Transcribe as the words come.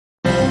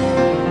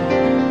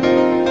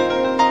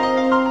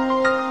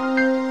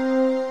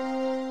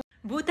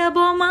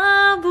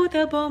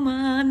Butta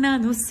Bomma,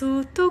 nanu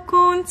sutu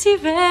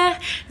kuntiver.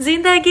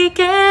 Zindagi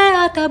ke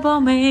ata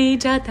bomma e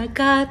jata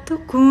katu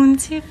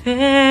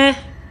kuntiver.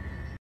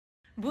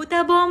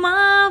 Butta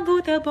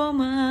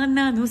Bomma,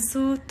 nanu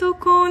sutu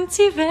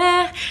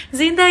kuntiver.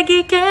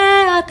 Zindagi ke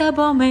ata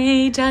bomma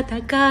e jata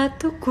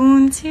katu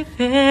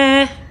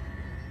kuntiver.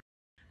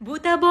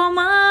 Butta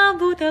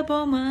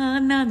Bomma,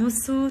 nanu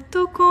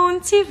sutu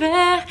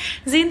kuntiver.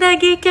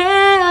 Zindagi ke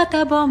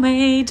ata bomma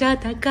e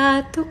jata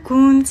katu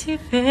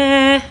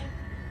kuntiver.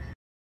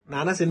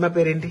 నానా cinema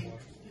పేరేంటి?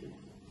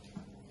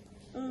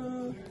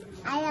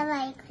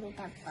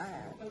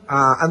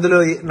 అందులో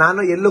నాన్న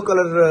yellow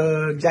colour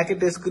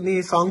jacket వేసుకుని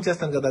song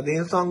చేస్తాను కదా,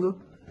 అదేం song?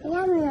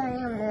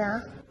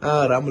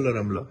 రాములో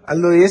రాములో.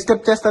 అందులో ఏ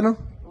స్టెప్ చేస్తాను?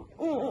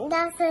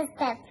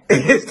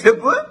 ఏ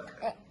స్టెప్?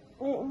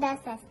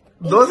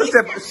 దోశ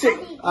స్టెప్.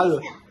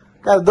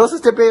 కాదు, దోశ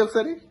స్టెప్ ఏ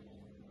ఒకసారి.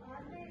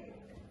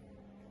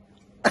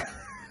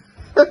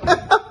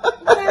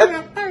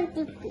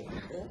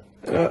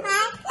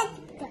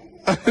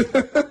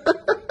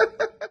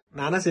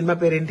 నానా సినిమా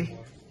పేరేంటి?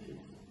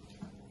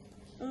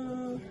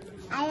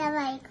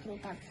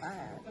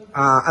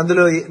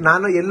 అందులో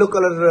నాన్న ఎల్లో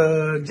కలర్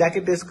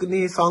జాకెట్ వేసుకుని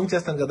సాంగ్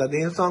చేస్తాను కదా,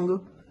 అదేం సాంగ్?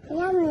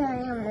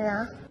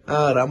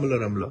 రాములో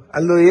రాములో.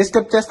 అందులో ఏ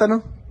స్టెప్ చేస్తాను?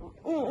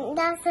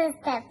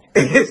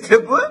 ఏ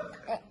స్టెప్?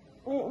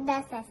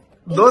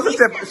 దోశ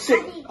స్టెప్.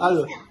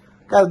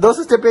 కాదు, దోశ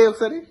స్టెప్ ఏ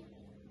ఒకసారి.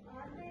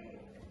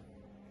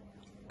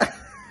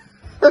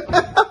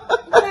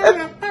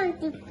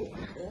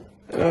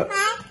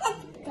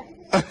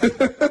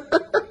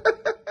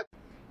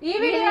 ఈ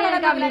వీడియో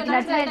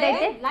నచ్చినట్లయితే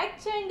లైక్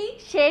చేయండి,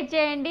 షేర్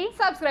చేయండి,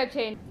 సబ్స్క్రైబ్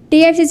చేయండి.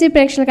 TFCC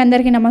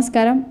ప్రేక్షకులందరికీ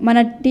నమస్కారం. మన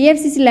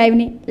TFCC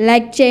లైవ్ని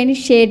లైక్ చేయండి,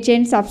 షేర్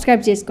చేయండి,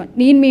 సబ్స్క్రైబ్ చేసుకోండి.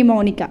 నేను మీ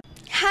మౌనిక.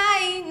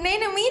 హాయ్,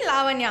 నేను మీ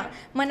లావణ్య.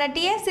 మన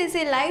TFCC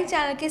లైవ్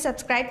ఛానల్కి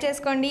సబ్స్క్రైబ్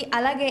చేసుకోండి.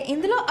 అలాగే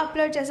ఇందులో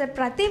అప్లోడ్ చేసే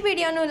ప్రతి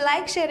వీడియోను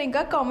లైక్,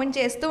 షేరింగ్గా కామెంట్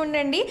చేస్తూ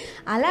ఉండండి.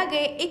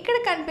 అలాగే ఇక్కడ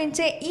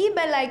కనిపించే ఈ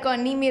బెల్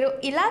ఐకాన్ని మీరు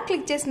ఇలా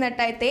క్లిక్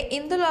చేసినట్టయితే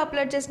ఇందులో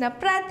అప్లోడ్ చేసిన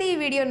ప్రతి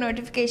వీడియో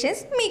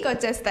నోటిఫికేషన్స్ మీకు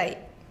వచ్చేస్తాయి.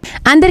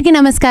 అందరికీ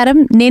నమస్కారం.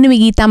 నేను మీ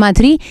Gita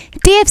Madhuri.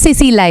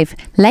 TFCC live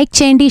like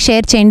చేయండి,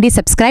 షేర్ చేయండి,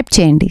 సబ్స్క్రైబ్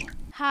చేయండి.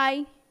 హాయ్,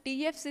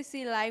 TFCC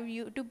లైవ్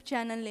యూట్యూబ్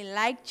ఛానల్ని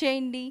లైక్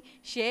చేయండి,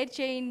 షేర్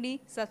చేయండి,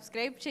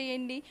 సబ్స్క్రైబ్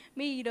చేయండి.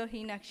 మీ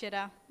heroine Akshara.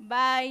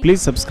 Bye.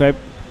 Please subscribe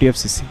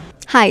TFCC.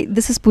 Hi,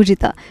 this is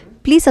Pujita.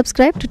 Please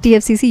subscribe to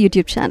TFCC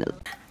YouTube channel.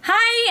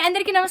 Hi,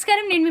 అందరికీ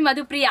నమస్కారం. నేను మీ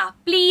Madhupriya.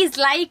 Please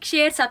like,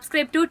 share,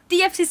 subscribe to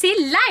TFCC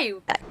live.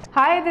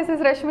 Hi, this is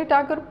Rashmi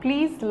Thakur.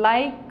 Please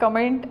like,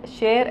 comment,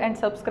 share and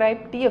subscribe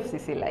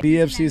TFCC Live.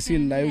 TFCC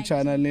live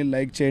ఛానల్ని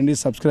like చేయండి,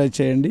 subscribe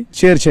చేయండి,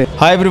 share చేయండి.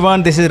 Hi everyone,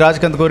 this is Raj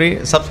Kantkori.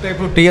 Subscribe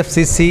to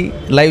TFCC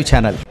live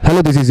channel.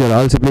 Hello, this is your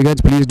all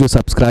supplicants. Please do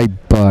subscribe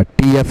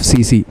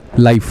TFCC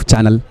live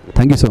channel.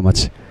 Thank you so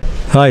much.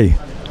 Hi,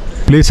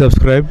 please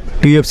subscribe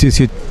TFCC.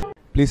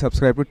 Please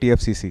subscribe to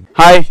TFCC.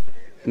 Hi,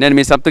 నేను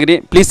మీ Saptagiri.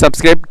 Please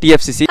subscribe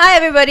TFCC. Hi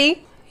everybody,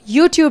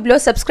 యూట్యూబ్లో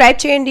subscribe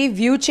చేయండి,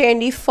 view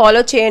చేయండి,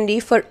 follow చేయండి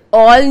for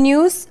all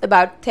news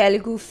about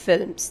Telugu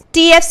films.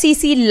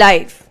 TFCC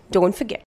live, don't forget.